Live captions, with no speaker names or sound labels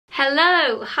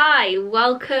Hello, hi,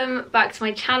 welcome back to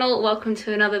my channel, welcome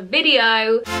to another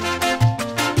video.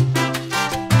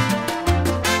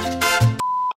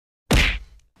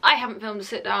 I haven't filmed a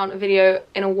sit down video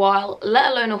in a while,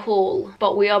 let alone a haul,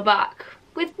 but we are back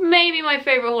with maybe my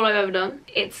favourite haul I've ever done.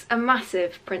 It's a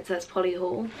massive Princess Polly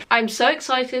haul. I'm so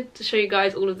excited to show you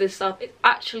guys all of this stuff. It's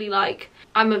actually like,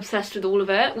 I'm obsessed with all of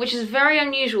it, which is very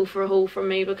unusual for a haul from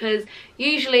me because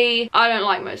usually I don't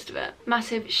like most of it.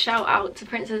 Massive shout out to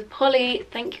Princess Polly.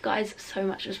 Thank you guys so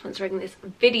much for sponsoring this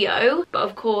video. But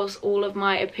of course, all of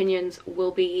my opinions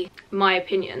will be my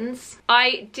opinions.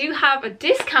 I do have a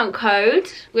discount code,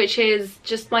 which is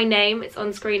just my name, it's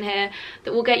on screen here,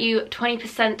 that will get you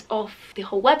 20% off the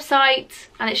whole website,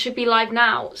 and it should be live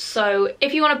now. So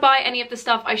if you want to buy any of the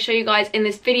stuff I show you guys in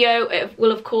this video, it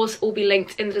will of course all be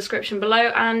linked in the description below,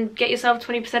 and get yourself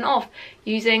 20% off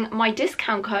using my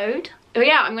discount code. Oh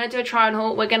yeah, I'm gonna do a try on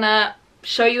haul. We're gonna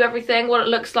show you everything, what it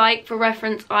looks like. For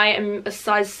reference, I am a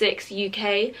size 6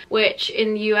 UK, which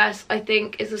in the US I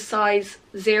think is a size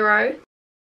 0.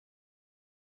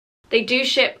 They do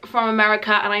ship from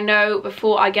America, and I know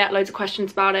before I get loads of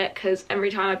questions about it because every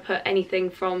time I put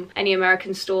anything from any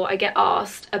American store I get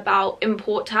asked about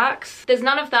import tax. There's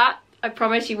none of that. I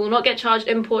promise you will not get charged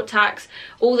import tax.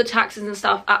 All the taxes and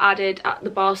stuff are added at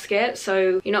the basket,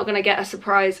 so you're not going to get a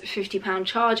surprise £50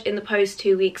 charge in the post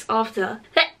 2 weeks after.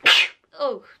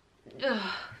 Oh.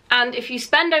 Ugh. And if you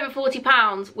spend over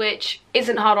 £40, which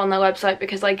isn't hard on their website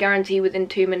because I guarantee within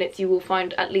 2 minutes you will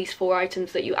find at least 4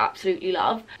 items that you absolutely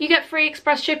love, you get free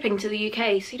express shipping to the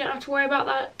UK, so you don't have to worry about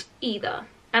that either.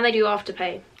 And they do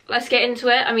AfterPay. Let's get into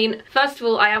it. I mean, first of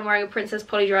all, I am wearing a Princess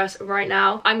Polly dress right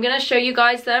now. I'm gonna show you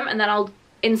guys them and then I'll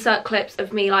insert clips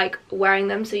of me like wearing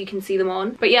them so you can see them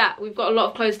on. But yeah, we've got a lot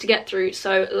of clothes to get through,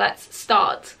 so let's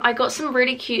start. I got some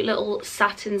really cute little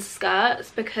satin skirts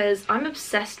because I'm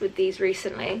obsessed with these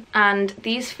recently, and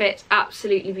these fit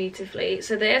absolutely beautifully.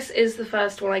 So this is the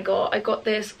first one I got. I got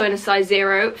this in a size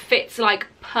 0. Fits like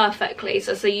perfectly,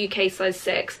 so it's a UK size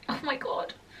 6. Oh my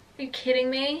god. Are you kidding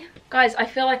me? Guys, I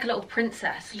feel like a little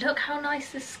princess. Look how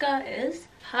nice this skirt is.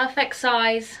 Perfect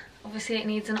size. Obviously it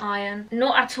needs an iron.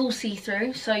 Not at all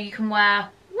see-through, so you can wear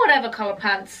whatever colour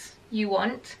pants you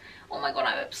want. Oh my god,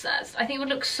 I'm obsessed. I think it would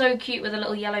look so cute with a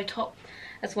little yellow top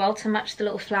as well to match the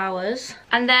little flowers.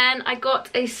 And then I got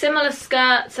a similar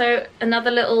skirt, so another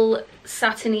little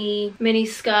satiny mini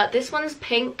skirt. This one's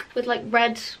pink with like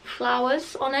red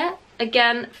flowers on it.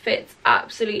 Again, fits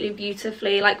absolutely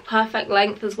beautifully, like perfect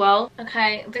length as well.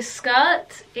 Okay, this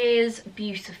skirt is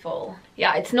beautiful.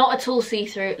 Yeah, it's not at all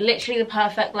see-through, literally the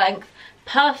perfect length,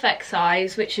 perfect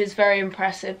size, which is very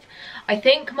impressive. I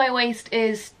think my waist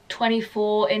is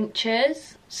 24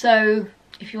 inches, so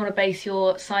if you want to base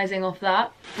your sizing off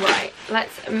that. Right,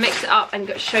 let's mix it up and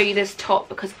show you this top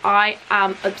because I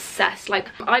am obsessed. Like,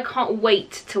 I can't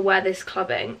wait to wear this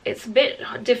clubbing. It's a bit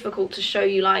difficult to show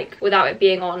you like without it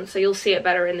being on, so you'll see it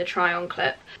better in the try on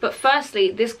clip. But firstly,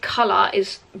 this colour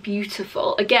is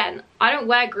beautiful. Again, I don't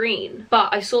wear green,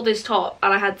 but I saw this top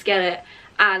and I had to get it,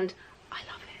 and I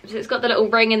love it. So it's got the little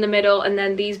ring in the middle, and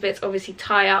then these bits obviously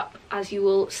tie up, as you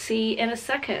will see in a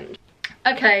second.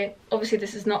 Okay, obviously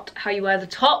this is not how you wear the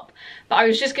top, but I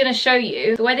was just going to show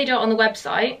you. The way they do it on the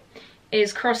website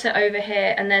is cross it over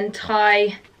here and then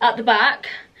tie at the back,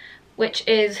 which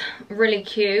is really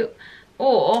cute.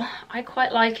 Or, I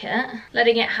quite like it,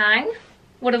 letting it hang.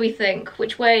 What do we think?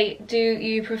 Which way do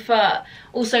you prefer?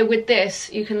 Also with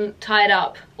this, you can tie it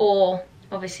up, or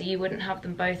obviously you wouldn't have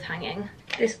them both hanging.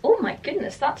 This, oh my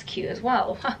goodness, that's cute as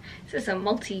well. This is a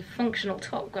multi-functional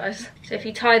top, guys. So if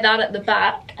you tie that at the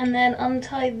back and then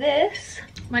untie this,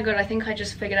 oh my god, I think I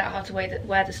just figured out how to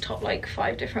wear this top like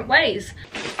 5 different ways.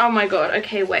 Oh my god,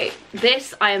 okay, wait.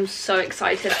 This, I am so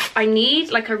excited. I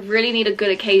really need a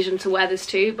good occasion to wear this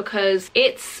to because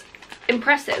it's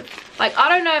impressive. Like, I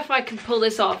don't know if I could pull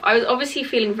this off. I was obviously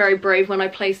feeling very brave when I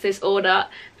placed this order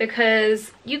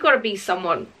because you gotta be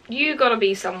someone. You gotta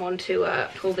be someone to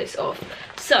pull this off.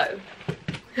 So,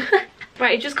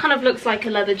 right, it just kind of looks like a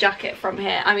leather jacket from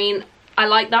here. I mean, I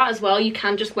like that as well. You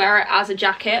can just wear it as a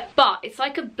jacket, but it's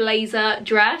like a blazer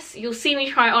dress. You'll see me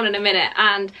try it on in a minute,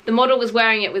 and the model was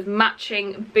wearing it with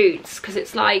matching boots because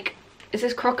it's like, is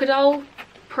this crocodile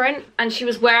print? And she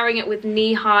was wearing it with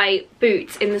knee-high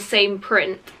boots in the same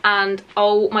print, and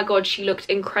oh my god, she looked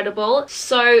incredible.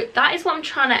 So that is what I'm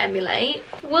trying to emulate.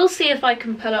 We'll see if I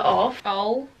can pull it off.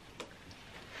 Oh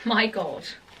my god,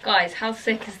 guys, how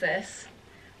sick is this?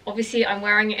 Obviously I'm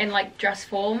wearing it in like dress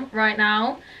form right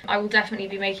now. I will definitely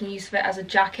be making use of it as a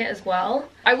jacket as well.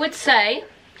 I would say,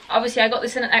 obviously I got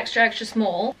this in an extra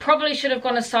small. Probably should have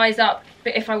gone a size up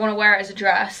if I want to wear it as a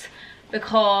dress,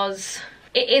 because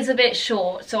It is a bit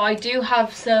short, so I do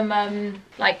have some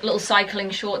like little cycling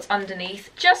shorts underneath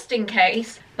just in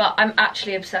case, but I'm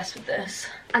actually obsessed with this.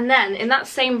 And then in that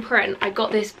same print I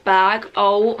got this bag.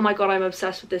 Oh my god, I'm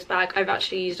obsessed with this bag. I've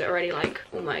actually used it already, like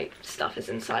all my stuff is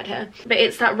inside here. But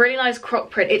it's that really nice croc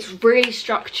print. It's really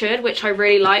structured, which I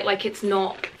really like it's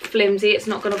not flimsy, it's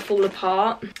not gonna fall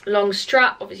apart. Long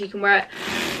strap, obviously you can wear it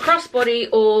crossbody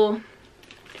or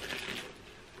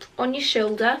on your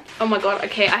shoulder. Oh my god,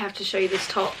 okay, I have to show you this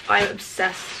top. I'm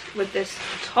obsessed with this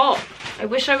top. I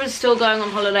wish I was still going on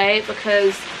holiday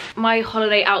because my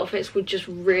holiday outfits would just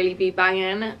really be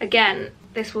banging. Again,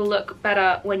 this will look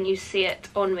better when you see it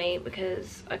on me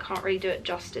because I can't really do it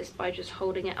justice by just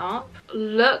holding it up.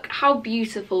 Look how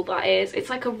beautiful that is. It's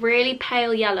like a really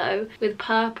pale yellow with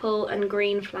purple and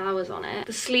green flowers on it.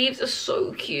 The sleeves are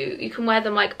so cute. You can wear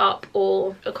them like up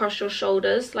or across your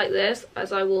shoulders like this,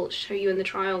 as I will show you in the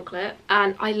try on clip.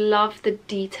 And I love the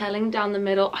detailing down the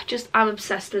middle. I'm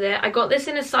obsessed with it. I got this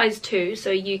in a size 2,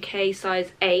 so UK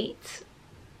size 8.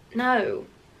 No,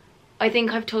 I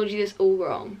think I've told you this all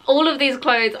wrong. All of these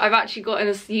clothes I've actually got in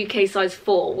a UK size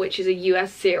 4, which is a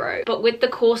US 0. But with the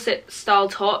corset style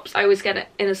tops, I always get it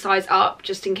in a size up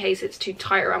just in case it's too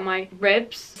tight around my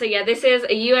ribs. So yeah, this is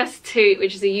a US 2,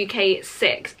 which is a UK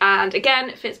 6. And again,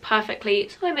 it fits perfectly,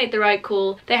 so I made the right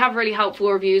call. They have really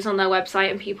helpful reviews on their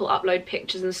website and people upload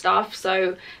pictures and stuff.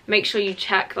 So make sure you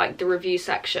check like the review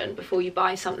section before you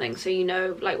buy something so you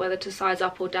know like whether to size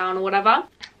up or down or whatever.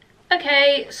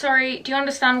 Okay, sorry, do you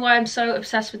understand why I'm so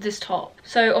obsessed with this top?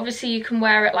 So obviously you can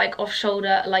wear it like off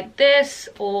shoulder like this,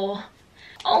 or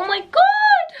oh my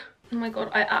god,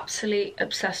 I'm absolutely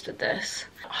obsessed with this.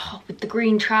 Oh, with the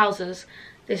green trousers,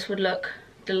 this would look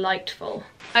delightful.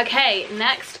 Okay,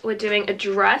 next we're doing a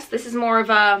dress. This is more of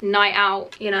a night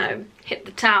out, you know, hit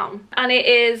the town. And it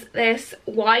is this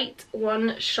white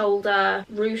one shoulder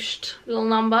ruched little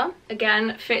number.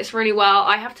 Again, fits really well.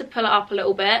 I have to pull it up a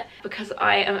little bit because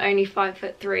I am only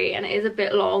 5'3" and it is a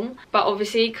bit long. But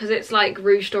obviously, because it's like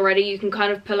ruched already, you can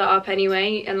kind of pull it up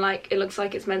anyway and like it looks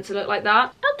like it's meant to look like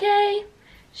that. Okay,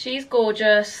 she's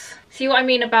gorgeous. See what I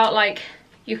mean about like,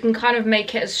 you can kind of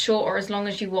make it as short or as long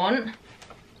as you want.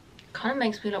 Kind of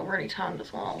makes me look really tanned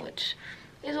as well, which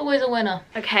is always a winner.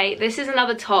 Okay, this is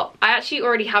another top. I actually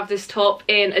already have this top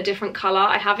in a different colour.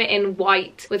 I have it in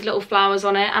white with little flowers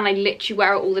on it and I literally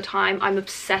wear it all the time. I'm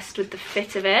obsessed with the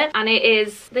fit of it. And it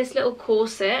is this little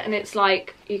corset and it's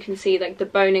like, you can see like the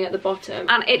boning at the bottom.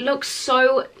 And it looks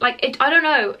so, like, I don't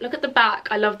know, look at the back.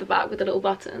 I love the back with the little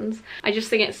buttons. I just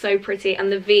think it's so pretty and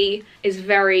the V is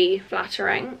very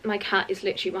flattering. My cat is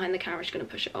literally behind the camera. She's gonna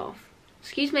push it off.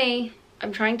 Excuse me.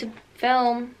 I'm trying to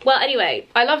film. Well, anyway,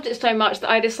 I loved it so much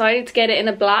that I decided to get it in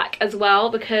a black as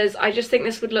well because I just think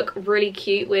this would look really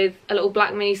cute with a little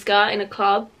black mini skirt in a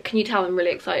club. Can you tell I'm really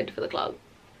excited for the club?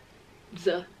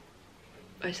 Zuh.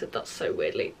 I said that so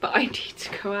weirdly, but I need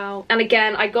to go out. And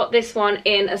again, I got this one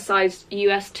in a size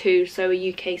US 2, so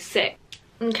a UK 6.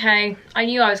 Okay, I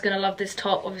knew I was going to love this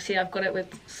top. Obviously, I've got it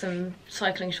with some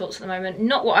cycling shorts at the moment.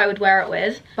 Not what I would wear it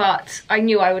with, but I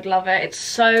knew I would love it. It's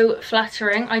so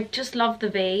flattering. I just love the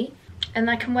V. And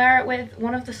I can wear it with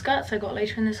one of the skirts I got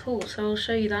later in this haul, so I'll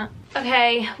show you that.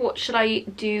 Okay, what should I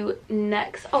do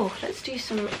next? Oh, let's do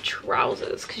some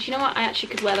trousers, because you know what? I actually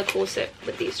could wear the corset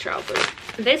with these trousers.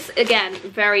 This, again,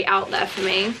 very out there for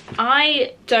me.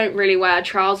 I don't really wear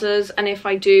trousers, and if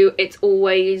I do, it's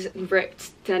always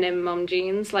ripped denim mum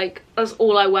jeans. Like, that's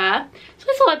all I wear. So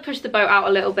I thought I'd push the boat out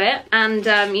a little bit. And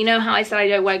you know how I said I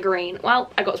don't wear green?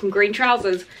 Well, I got some green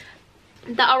trousers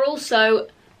that are also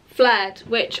flared,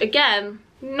 which again,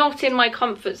 not in my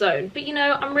comfort zone, but you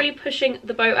know, I'm really pushing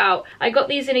the boat out. I got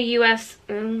these in a US,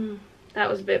 that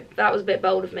was a bit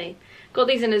bold of me. Got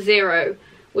these in a 0,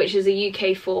 which is a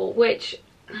UK 4, which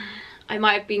I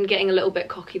might have been getting a little bit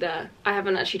cocky there. I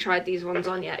haven't actually tried these ones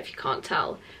on yet, if you can't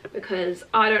tell, because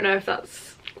I don't know if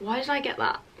that's, why did I get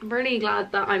that? I'm really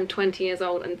glad that I'm 20 years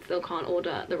old and still can't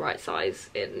order the right size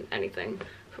in anything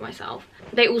for myself.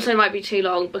 They also might be too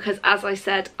long because, as I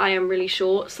said, I am really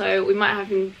short, so we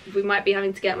might be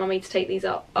having to get mummy to take these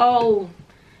up. Oh,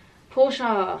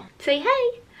 Portia, say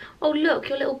hey. Oh look,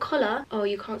 your little collar. Oh,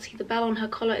 you can't see the bell on her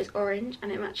collar is orange and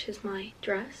it matches my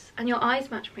dress, and your eyes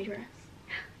match my dress.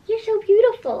 You're so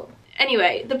beautiful.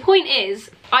 Anyway, the point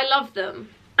is, I love them.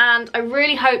 And I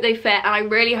really hope they fit, and I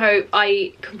really hope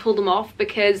I can pull them off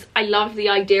because I love the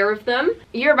idea of them.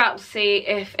 You're about to see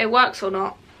if it works or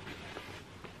not.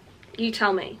 You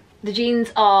tell me. The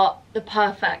jeans are the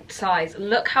perfect size.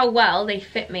 Look how well they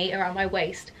fit me around my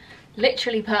waist.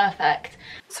 Literally perfect.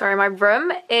 Sorry, my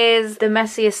room is the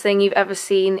messiest thing you've ever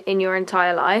seen in your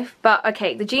entire life. But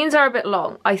okay, the jeans are a bit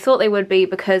long. I thought they would be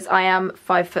because I am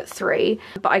 5'3",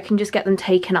 but I can just get them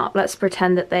taken up. Let's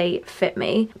pretend that they fit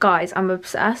me. Guys, I'm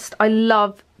obsessed. I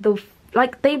love the,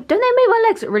 like, don't they make my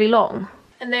legs look really long?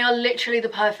 And they are literally the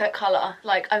perfect colour.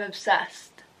 Like, I'm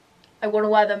obsessed. I want to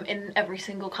wear them in every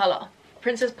single colour.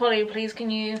 Princess Polly, please can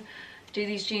you do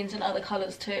these jeans in other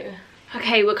colours too?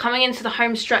 Okay, we're coming into the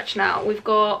home stretch now. We've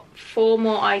got 4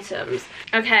 more items.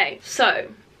 Okay, so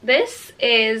this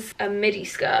is a midi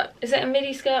skirt. Is it a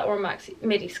midi skirt or a maxi?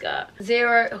 Midi skirt.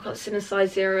 0, I've got in a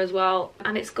size 0 as well.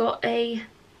 And it's got a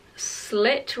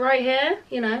slit right here,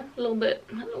 you know, a little bit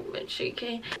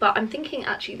cheeky. But I'm thinking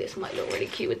actually this might look really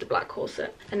cute with the black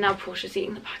corset. And now Portia's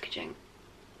eating the packaging.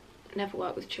 Never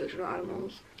work with children or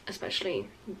animals, especially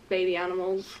baby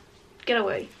animals. Get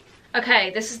away. Okay,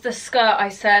 this is the skirt I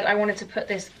said I wanted to put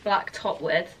this black top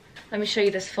with. Let me show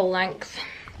you this full length.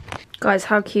 Guys,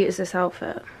 how cute is this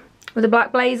outfit? With a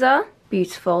black blazer,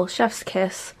 beautiful, chef's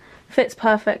kiss, fits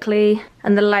perfectly,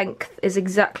 and the length is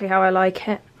exactly how I like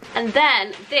it. And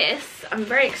then this, I'm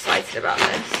very excited about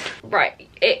this. Right,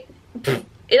 it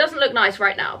doesn't look nice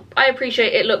right now. I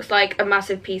appreciate it looks like a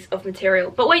massive piece of material,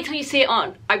 but wait till you see it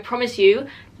on. I promise you,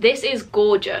 this is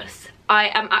gorgeous. I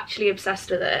am actually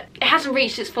obsessed with it. It hasn't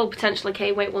reached its full potential.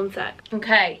 Okay, wait 1 sec.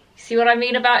 Okay, see what I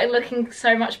mean about it looking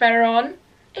so much better on?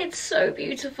 It's so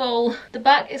beautiful. The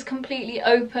back is completely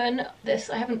open. This,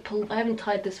 I haven't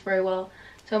tied this very well,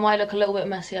 so it might look a little bit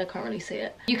messy. I can't really see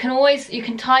it. You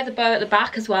can tie the bow at the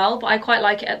back as well, but I quite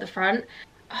like it at the front.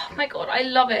 Oh my god, I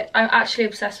love it. I'm actually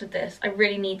obsessed with this. I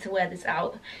really need to wear this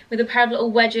out with a pair of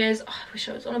little wedges. Oh, I wish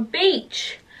I was on a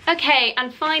beach. Okay,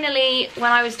 and finally,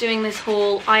 when I was doing this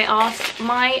haul, I asked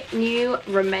my new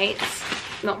roommates,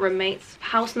 not roommates,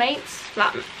 housemates?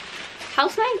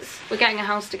 Housemates? We're getting a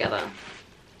house together.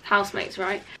 Housemates,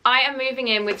 right? I am moving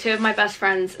in with 2 of my best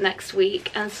friends next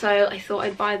week, and so I thought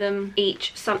I'd buy them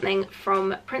each something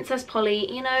from Princess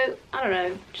Polly, you know, I don't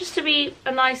know, just to be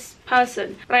a nice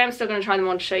person. But I am still going to try them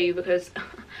on to show you because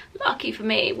lucky for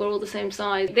me, we're all the same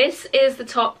size. This is the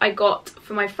top I got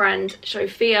for my friend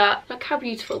Sophia. Look how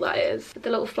beautiful that is. With the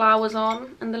little flowers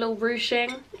on and the little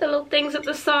ruching. The little things at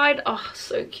the side. Oh,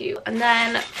 so cute. And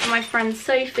then for my friend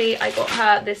Sophie, I got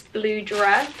her this blue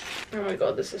dress. Oh my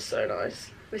god, this is so nice.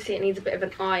 Obviously it needs a bit of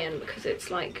an iron because it's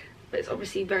like, it's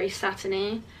obviously very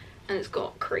satiny. And it's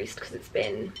got creased because it's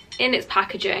been in its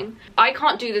packaging. I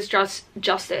can't do this dress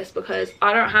justice because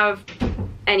I don't have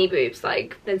any boobs,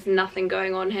 like there's nothing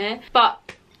going on here,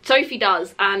 but Sophie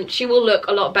does, and she will look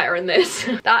a lot better in this.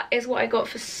 That is what I got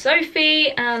for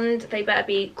Sophie, and they better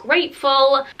be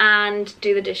grateful and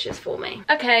do the dishes for me.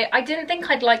 Okay, I didn't think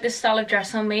I'd like this style of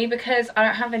dress on me because I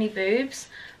don't have any boobs,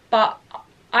 but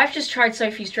I've just tried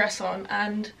Sophie's dress on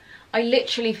and I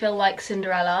literally feel like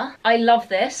Cinderella. I love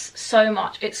this so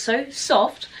much. It's so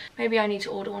soft. Maybe I need to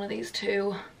order one of these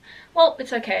too. Well,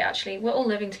 it's okay actually. We're all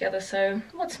living together, so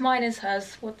what's mine is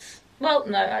hers. Well,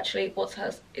 no, actually, what's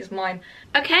hers is mine.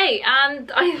 Okay, and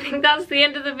I think that's the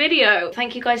end of the video.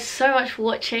 Thank you guys so much for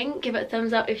watching. Give it a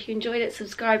thumbs up if you enjoyed it.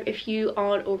 Subscribe if you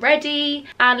aren't already.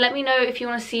 And let me know if you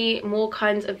want to see more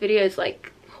kinds of videos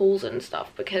like hauls and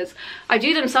stuff, because I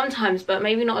do them sometimes, but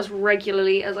maybe not as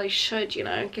regularly as I should, you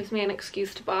know. It gives me an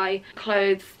excuse to buy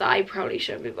clothes that I probably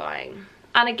shouldn't be buying.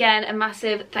 And again, a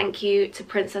massive thank you to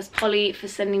Princess Polly for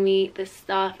sending me this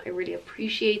stuff. I really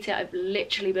appreciate it. I've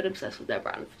literally been obsessed with their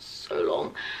brand for so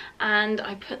long, and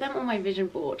I put them on my vision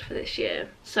board for this year.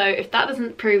 So if that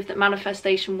doesn't prove that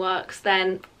manifestation works,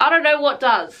 then I don't know what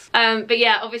does. But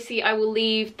yeah, obviously I will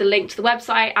leave the link to the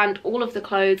website and all of the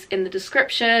clothes in the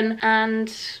description, and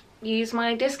use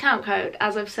my discount code,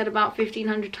 as I've said about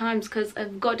 1,500 times, because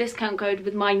I've got a discount code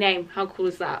with my name. How cool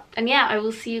is that? And yeah, I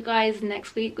will see you guys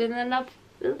next week with another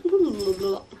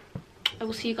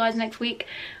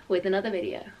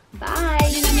video. Bye.